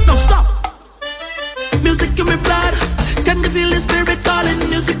 No stop. Music in my blood. Can you feel the spirit calling?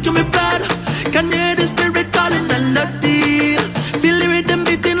 Music in my blood. Can you hear the spirit calling? Melody. Feel the rhythm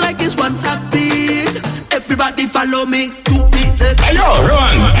beating like it's one heartbeat. Everybody follow me to beat the. Hey yo,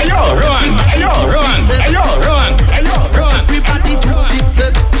 run! Hey yo, run! Hey yo, run! Hey yo, run! Hey yo, run! Everybody to beat the.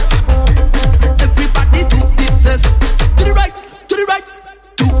 Everybody to beat the. To the right, to the right,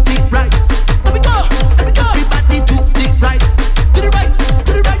 to the right. Let me go, let me go. Everybody to the right, to the right,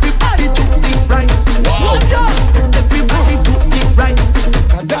 to the right. Everybody to the right. Let's go. Everybody to the right.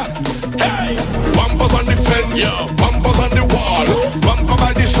 Hey, bumpers on the fence, bumpers on the wall, bumper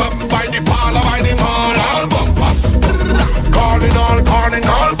by the shop, by the parlor, by the mall, all bumpers. Calling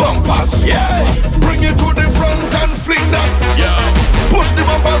all bumpers, yeah.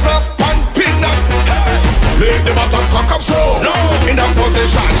 so. No. In that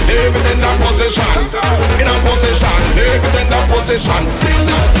position, leave it in that position. In that position, leave it in that position. Fling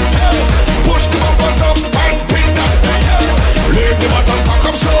that, push the bumpers up and pin that. Leave the bottom cock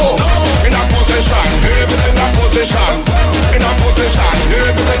up slow. No. In that position, leave it in that position. In that position,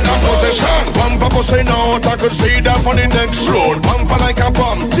 leave it in that position. Bumper pushing out, I could see that on the next road. Bumper like a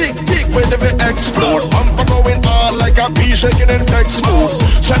bomb, tick tick, wait if it explode. Bumper going hard like a bee shaking in text mode.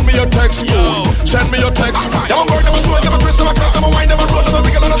 Send me your text, send me your text. Don't work, never swear, never twist, never clap, never wind, never roll, never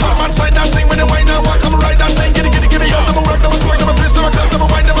pick a little drum and sign that thing when they wind and walk, come ride that thing, giddy, giddy, giddy, up, never work, never swear, never twist, never clap, never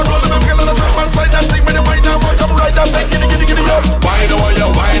wind, never roll, never pick a little drum and sign that thing when they wind and walk, come ride that thing, giddy, giddy, giddy, up. Wind, why you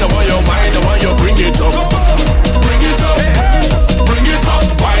wind, why you wind, why you bring it up, bring it up, bring it up.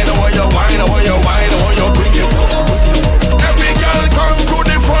 Wind, why you wind, why you wind, why you bring it up. Every girl come to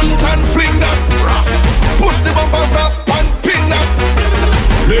the front and fling that, push the bumpers up and pin that.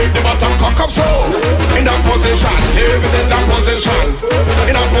 Leave the bottom cock up so. In that position, leave it in that position.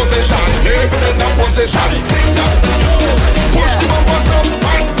 In that position, leave it in that position. Fling that, push the bumpers up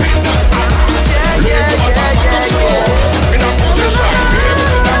and pin that. Leave the bottom cock up so. In that position, leave it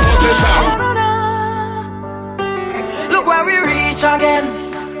in that position. Look where we reach again.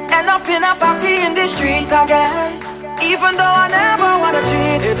 End up in a party in the streets again. Even though I never wanna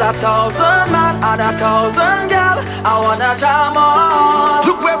cheat, it's 1,000 man and 1,000 girl. I wanna jam on.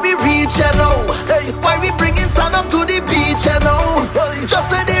 Look where we reach, you know. Hey, why we bringing sun up to the beach, you know. Just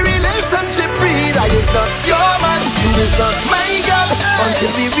let the relationship breathe. I is not your man, you is not my girl.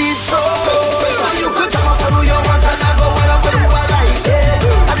 Until we reach home. So you could jam up on who you want and I go well up and who I like,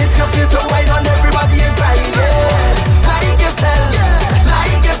 yeah. And if you feel to wine on everybody inside, yeah. Like yourself,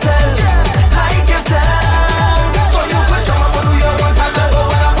 like yourself, like yourself.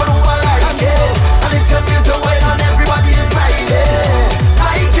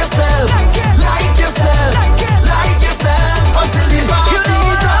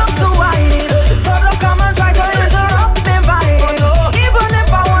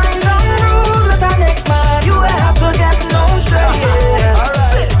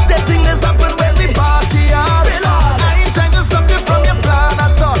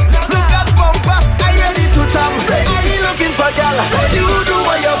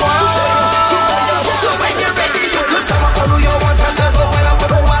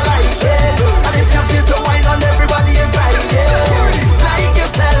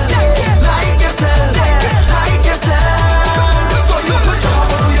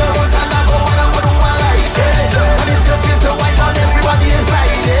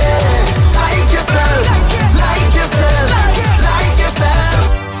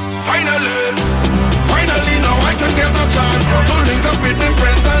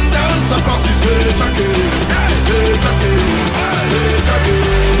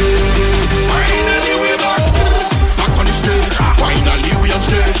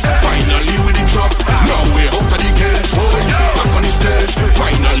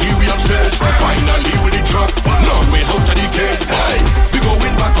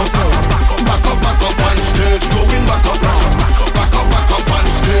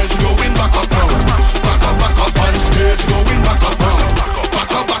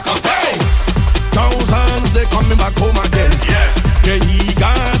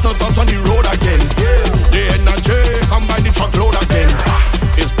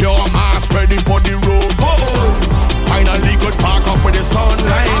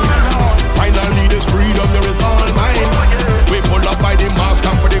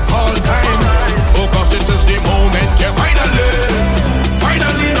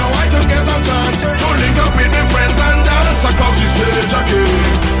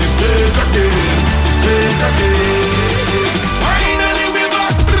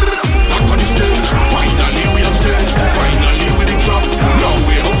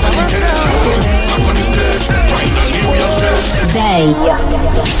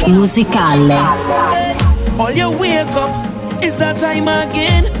 Musicale. All you wake up, it's that time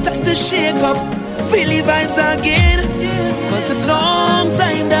again. Time to shake up, feel the vibes again. Cause it's long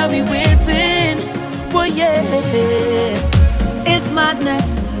time that we waiting. Well, yeah. It's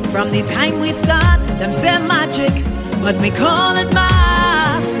madness from the time we start. Them say magic, but we call it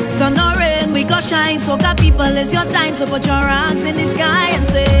mass. Sun or rain, we go shine. So got people, it's your time. So put your hands in the sky and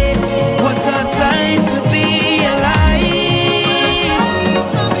say, what a time to be alive.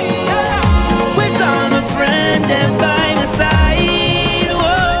 With all my friends and by my side.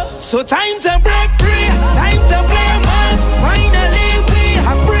 Whoa. So time to break free, time to play mass. Finally we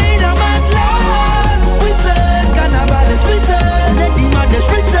have freedom at last. Return, carnival is return. The demand is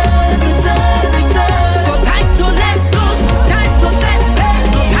return, return, return. So time to let loose, time to set pace.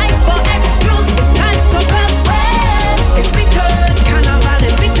 No time for excuse, it's time to come west. It's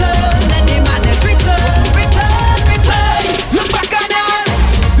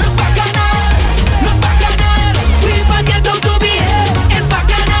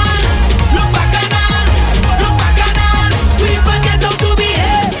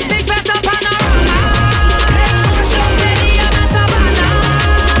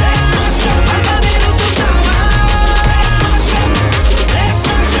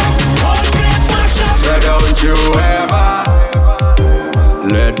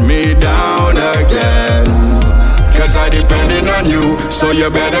let me down again. Cause I depending on you, so you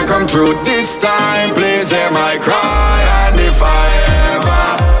better come through this time. Please hear my cry. And if I ever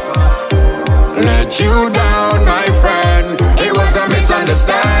let you down, my friend, it was a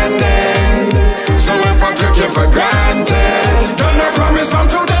misunderstanding. So if I took you for granted, then I promise from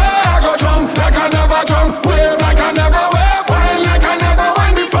today I go drunk like I never drunk, wave like I never wave, wine like I never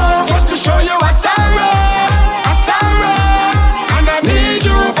wine before, just to show you a sorrow. And I need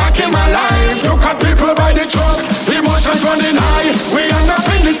you back in my life. Look at people by the truck, emotions running high. We end up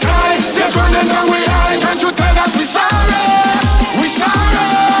in the sky, just running down we high. Can't you tell us we sorry? We sorry,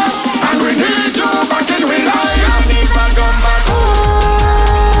 and we need you back in we life. I need my gun back home.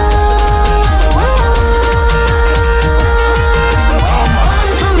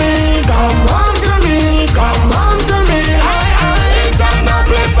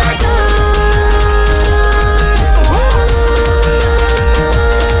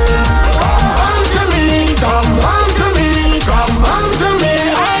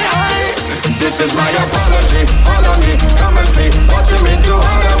 This is my apology, follow me, come and see what you mean to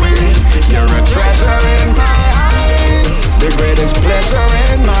Halloween. You're a treasure in my eyes, the greatest pleasure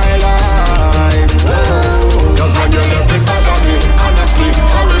in my life. Whoa. Cause when you left it back on me, honestly,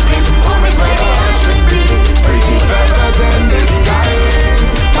 hurry please, home is where I should be. Pretty feathers in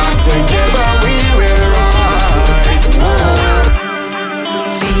disguise, and together we will rise. Whoa.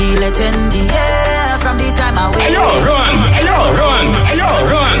 Feel it in the air from the time I wake. Ayo, run, ayo, run, ayo,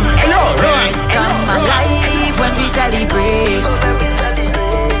 run, ayo, run. Come alive when we celebrate.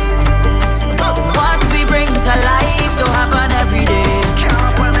 What we bring to life don't happen every day.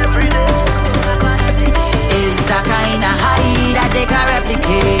 Is a kind of high that they can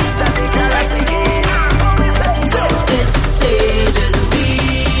replicate. This stage is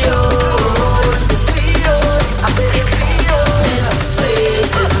beyond. This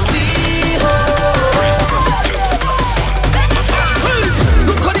place is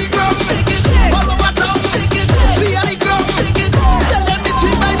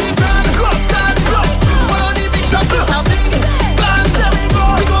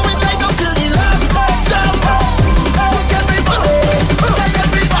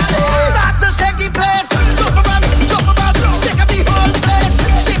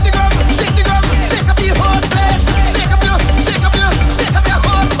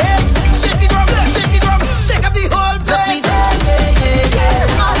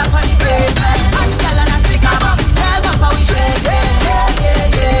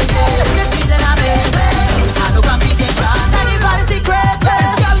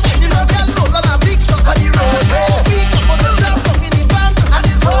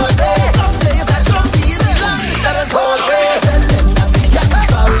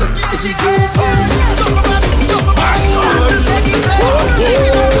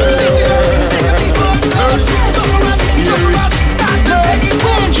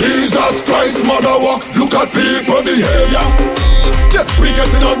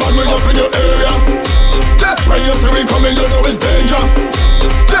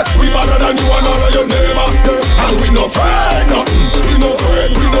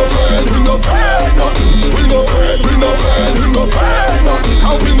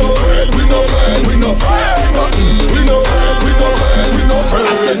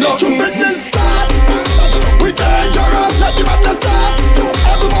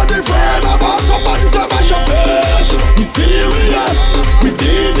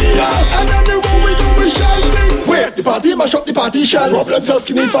problem just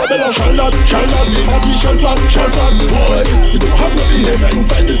give me for the love. Shall not, the party shall flat, boy. We don't have no behavior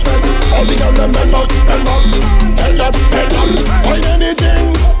inside this man. All the girls them bend back. Tell that, find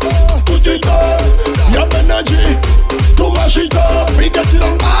anything, put it up. You have energy, to mash it up. We get it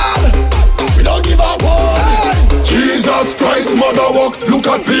on bad, we don't give a what. Jesus Christ, mother walk, look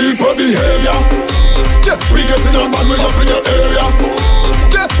at people behavior. Yeah, we get it on bad, we up in your area.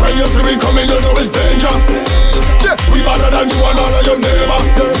 Yeah, when you see me coming, you know it's danger. Yeah, we better than you and all of your neighbor.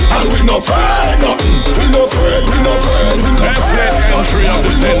 And we no afraid nothing. We no afraid. Best late entry of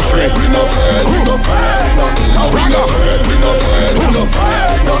the century. We no afraid nothing. We no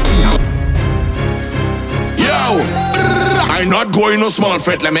afraid nothing. Yo, I'm not going no small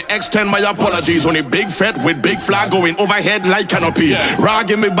fete. Let me extend my apologies. Only big fete with big flag going overhead like canopy.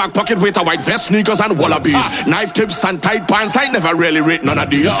 Rag in my back pocket with a white vest, sneakers and wallabies. Knife tips and tight pants, I never really rate none of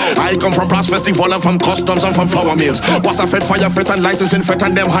these. I come from Brass Festival and from customs and from flour mills. Was a fed, fire fed and licensing fed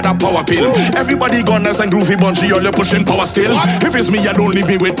and them had a power pill. Everybody gone nice and groovy bunchy, all you pushing power still. If it's me alone, leave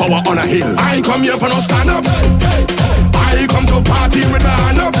me with power on a hill. I ain't come here for no stand up. I come to party with my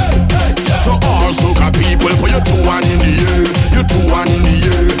hand up. So all soca people put your 2 1 in the air. Your 2 1 in the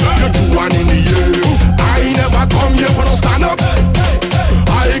air.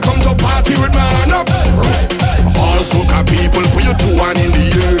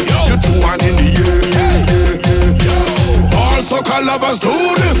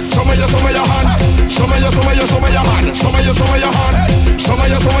 me your hand. Show me your hand. Show me your hand. Show me your hand. Show me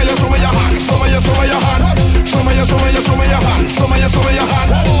your hand. Show me your hand. Show me your hand. Show me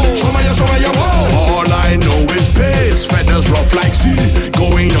your hand. All I know is pace, feathers rough like sea.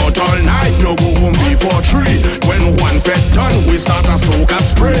 Going out all night, no go home before 3. When one fed done, we start a soca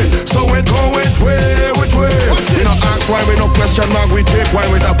spray. So we go with way. We no ask why, we no question mark, we take why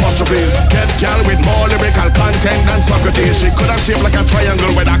with apostrophes. Get gal with more lyrical content than Socrates. She could have shaped like a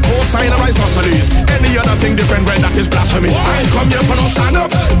triangle with a cosine of isosceles. Any other thing different, when that is blasphemy. I come here for no stand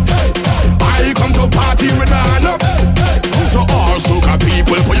up. I come to party with my hand up. So all soca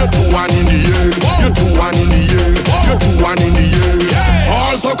people, put your 2-1 in the air. Your 2-1 in the air. Your 2-1 in the air.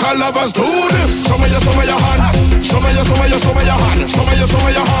 All soca lovers do this. Show me your hand. Show me your hand. Show me your hand. Show me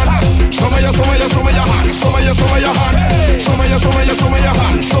your hand. Show me your hand. Show me your hand. Show me your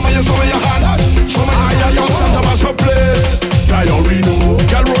hand. Show me your hand. Show me your Santa Maria place. Diorino,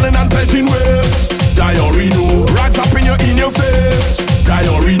 girl rolling and pelting waist. Diorino, rags up in your face.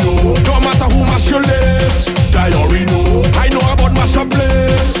 Diorino, don't matter who mash your lace. Diorino, I know about mash up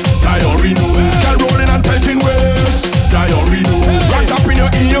place. Diorino, girl rolling and pelting waist. Diorino, rags up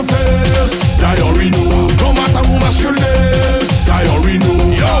in your face. Diorino, don't matter who mash your lace. Diorino,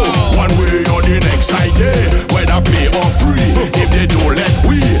 yo, one way or the next side day, whether pay or free. If they don't let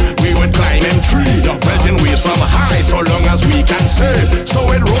we would climb them tree. Pelting waves from high, so long as we can say. So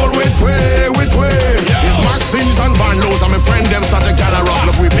it roll with way. It's Maxims and Van Lowe's and my friend them start to gather up.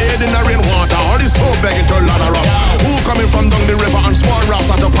 Look, we paid in the rainwater, all this so begging to ladder up. Who coming from down the river and small rocks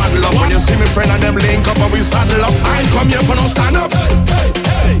at the paddle up? When you see me friend and them link up and we saddle up. I ain't come here for no stand up.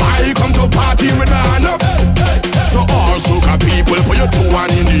 I come to party with my hand up. So all soca people, put your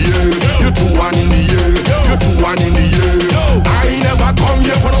 2-1 in the air. Your 2-1 in the air. Your 2-1 in the air. I never come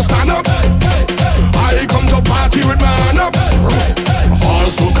here for no stand up. I come to party with my hand up.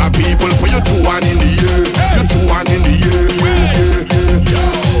 All soca people, put your 2-1 in the air. Your 2-1 in the air.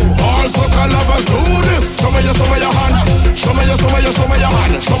 All soca lovers do this. Show me your hand. Show me your hand. Show me your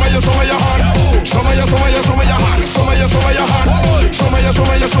hand. Show me your hand. Show me your hand. Show me your hand. Show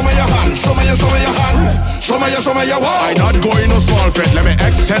me your hand. Show me your hand. I'm not going no small fete. Let me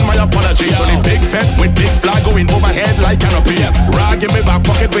extend my apologies. So the big fete with big flag going overhead like canopy. Rag in my back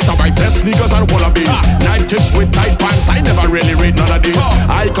pocket with my vest, sneakers and wallabies. Night tips with tight pants. I never really read none of these.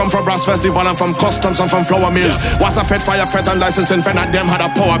 I come from Brass Festival and from Customs and from Flour Mills. What's a fete, fire fete and licensing fete? And them had a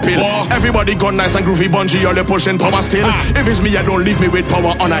power pill. Everybody got nice and groovy, bungee, all they pushing power still. If it's me, I don't leave me with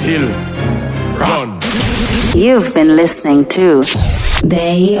power on a hill. Run. You've been listening to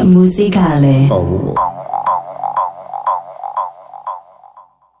Day Musicale.